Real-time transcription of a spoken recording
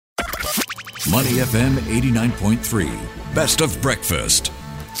Money FM 89.3. Best of breakfast.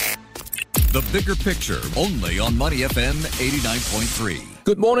 The bigger picture, only on Money FM 89.3.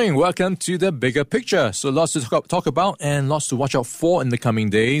 Good morning. Welcome to The Bigger Picture. So lots to talk about and lots to watch out for in the coming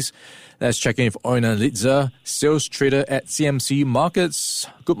days. Let's check in with Oriana Litza, sales trader at CMC Markets.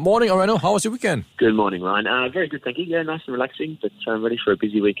 Good morning, Oriana. How was your weekend? Good morning, Ryan. Very good, thank you. Yeah, nice and relaxing, but I'm ready for a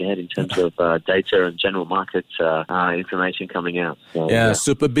busy week ahead in terms of data and general market information coming out. So,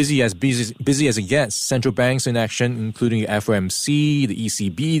 super busy as it gets. Central banks in action, including the FOMC, the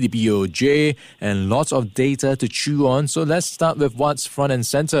ECB, the BOJ, and lots of data to chew on. So let's start with what's front and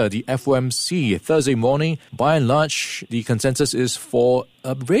center, the FOMC. Thursday morning, by and large, the consensus is for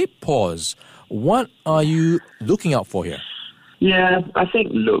a rate pause. What are you looking out for here? Yeah, I think,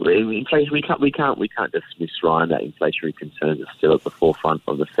 look, inflation, we can't dismiss, Ryan, that inflationary concerns are still at the forefront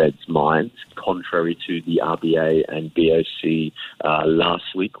of the Fed's minds, contrary to the RBA and BOC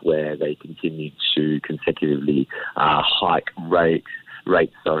last week, where they continued to consecutively hike rates.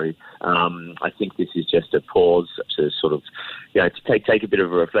 I think this is just a pause to sort of, to take a bit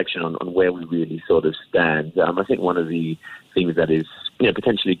of a reflection on where we really sort of stand. I think one of the things that is,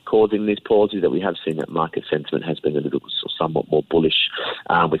 potentially causing this pause is that we have seen that market sentiment has been a little somewhat more bullish,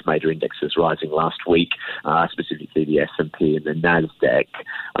 with major indexes rising last week, specifically the S&P and the Nasdaq.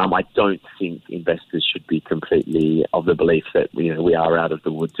 I don't think investors should be completely of the belief that we are out of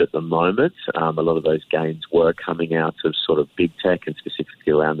the woods at the moment. A lot of those gains were coming out of sort of big tech and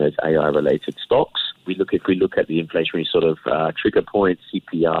specifically around those AI-related stocks. If we look at the inflationary sort of trigger points,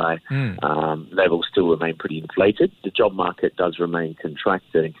 CPI levels still remain pretty inflated. The job market does remain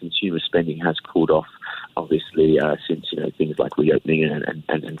contracted, and consumer spending has cooled off, obviously, since things like reopening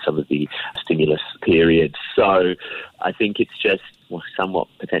and some of the stimulus periods. So I think it's just somewhat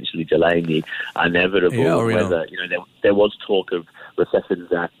potentially delaying the inevitable. Whether there was talk of recessions,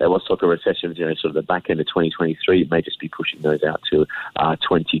 sort of the back end of 2023. It may just be pushing those out to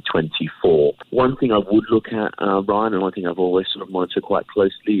 2024. One thing I would look at, Ryan, and one thing I've always sort of monitored quite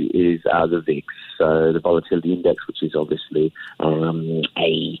closely is the VIX, so the volatility index, which is obviously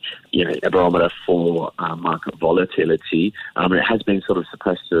a barometer for market volatility. It has been sort of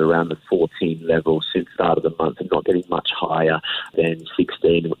suppressed to around the 14 level since the start of the month, and not getting much higher than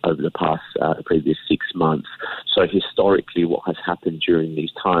 16 over the previous 6 months. So historically, what has happened during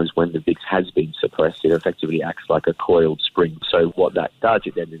these times when the VIX has been suppressed, it effectively acts like a coiled spring. So what that does,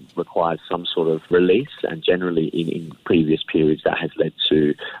 it then requires some sort of release, and generally in previous periods that has led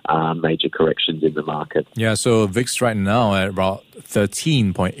to major corrections in the market. Yeah, so VIX right now at about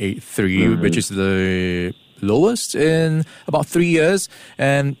 13.83, which is the lowest in about 3 years,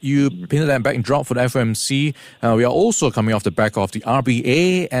 and you painted that backdrop for the FOMC. We are also coming off the back of the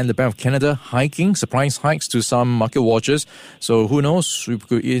RBA and the Bank of Canada hiking, surprise hikes to some market watchers. So who knows, we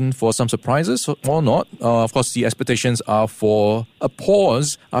could in for some surprises or not. Of course, the expectations are for a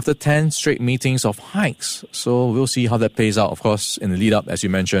pause after 10 straight meetings of hikes. So we'll see how that plays out. Of course, in the lead up, as you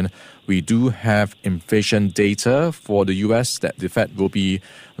mentioned, we do have inflation data for the US that the Fed will be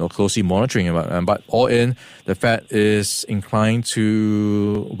closely monitoring. But all in, the Fed is inclined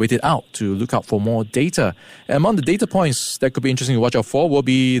to wait it out, to look out for more data. And among the data points that could be interesting to watch out for will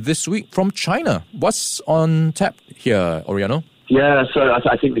be this week from China. What's on tap here, Oriana? Yeah, so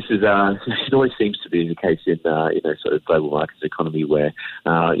I think this is it always seems to be the case in sort of global markets economy where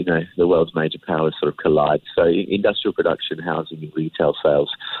the world's major powers sort of collide. So industrial production, housing, and retail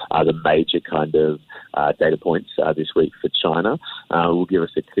sales are the major kind of data points this week for China. Will give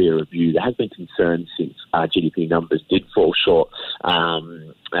us a clearer view. There has been concern since GDP numbers did fall short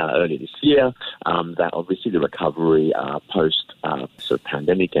earlier this year, that obviously the recovery post sort of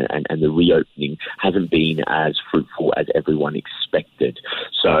pandemic and the reopening hasn't been as fruitful as everyone expected.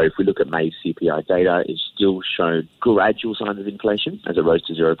 So if we look at May's CPI data, it's still shown gradual signs of inflation as it rose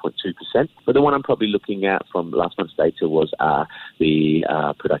to 0.2%. But the one I'm probably looking at from last month's data was the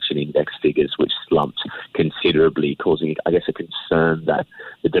production index figures, which slumped considerably, causing, I guess, a concern that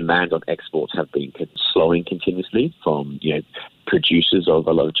the demand on exports have been slowing continuously from, producers of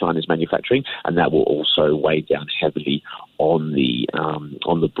a lot of China's manufacturing, and that will also weigh down heavily on the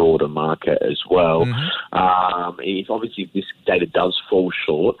broader market as well. If obviously this data does fall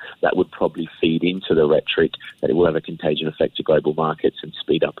short, that would probably feed into the rhetoric that it will have a contagion effect to global markets and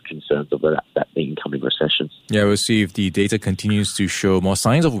speed up concerns of that incoming recession. Yeah, we'll see if the data continues to show more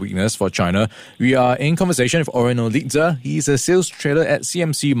signs of weakness for China. We are in conversation with Oriana Litza. He's a sales trader at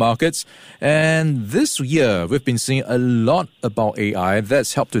CMC Markets, and this year we've been seeing a lot about AI.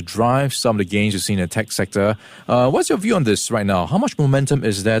 That's helped to drive some of the gains you've seen in the tech sector. What's your view on this right now, how much momentum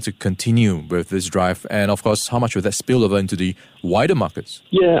is there to continue with this drive? And of course, how much will that spill over into the wider markets?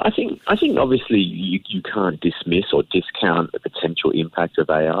 Yeah, I think obviously you can't dismiss or discount the potential impact of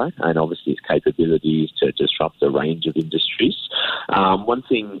AI and obviously its capabilities to disrupt a range of industries. One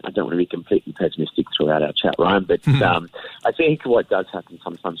thing, I don't want to be completely pessimistic throughout our chat, Ryan, but I think what does happen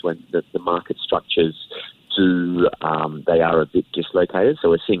sometimes when the market structures they are a bit dislocated. So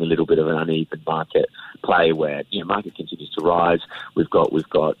we're seeing a little bit of an uneven market play where, market continues to rise. We've got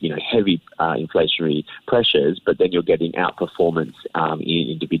heavy inflationary pressures, but then you're getting outperformance in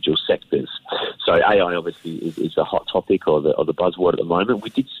individual sectors. So AI obviously is a hot topic or the buzzword at the moment. We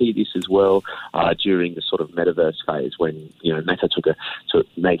did see this as well during the sort of metaverse phase when, Meta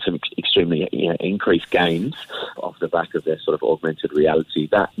made some extremely increased gains off the back of their sort of augmented reality.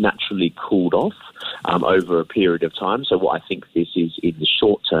 That naturally cooled off over a period of time. So what I think this is in the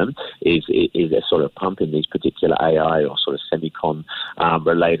short term is a sort of pump in these particular AI or sort of semicon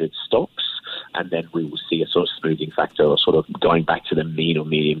related stocks. And then we will see a sort of smoothing factor or sort of going back to the mean or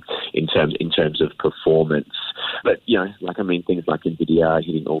medium in terms of performance. But, things like NVIDIA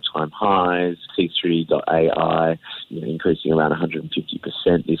hitting all-time highs, C3.ai, increasing around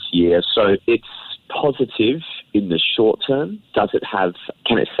 150% this year. So it's positive in the short term.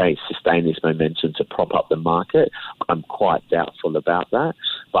 Can it sustain this momentum to prop up the market? I'm quite doubtful about that.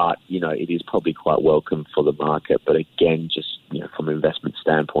 But, it is probably quite welcome for the market. But again, just, from an investment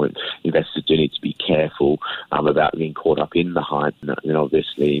standpoint, investors do need to be careful about being caught up in the hype and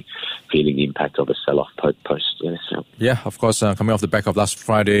obviously feeling the impact of a sell-off post. Yeah, of course, coming off the back of last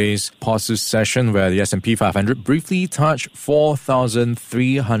Friday's positive session where the S&P 500 briefly touched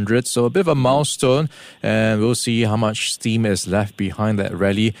 4,300. So a bit of a milestone, and we'll see how much steam is left behind that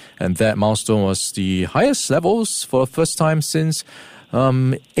rally. And that milestone was the highest levels for the first time since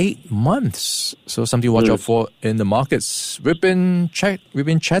 8 months. So something to watch out for in the markets. We've been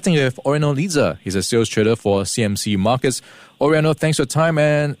chatting with Oriano Liza. He's a sales trader for CMC Markets. Oriano, thanks for your time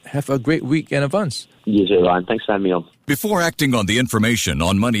and have a great week in advance. You too, Ryan. Thanks for having me on. Before acting on the information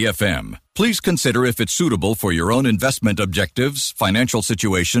on Money FM, please consider if it's suitable for your own investment objectives, financial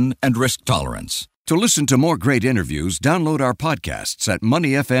situation, and risk tolerance. To listen to more great interviews, download our podcasts at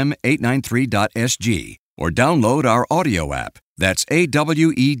moneyfm893.sg or download our audio app. That's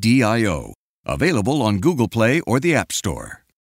AWEDIO. Available on Google Play or the App Store.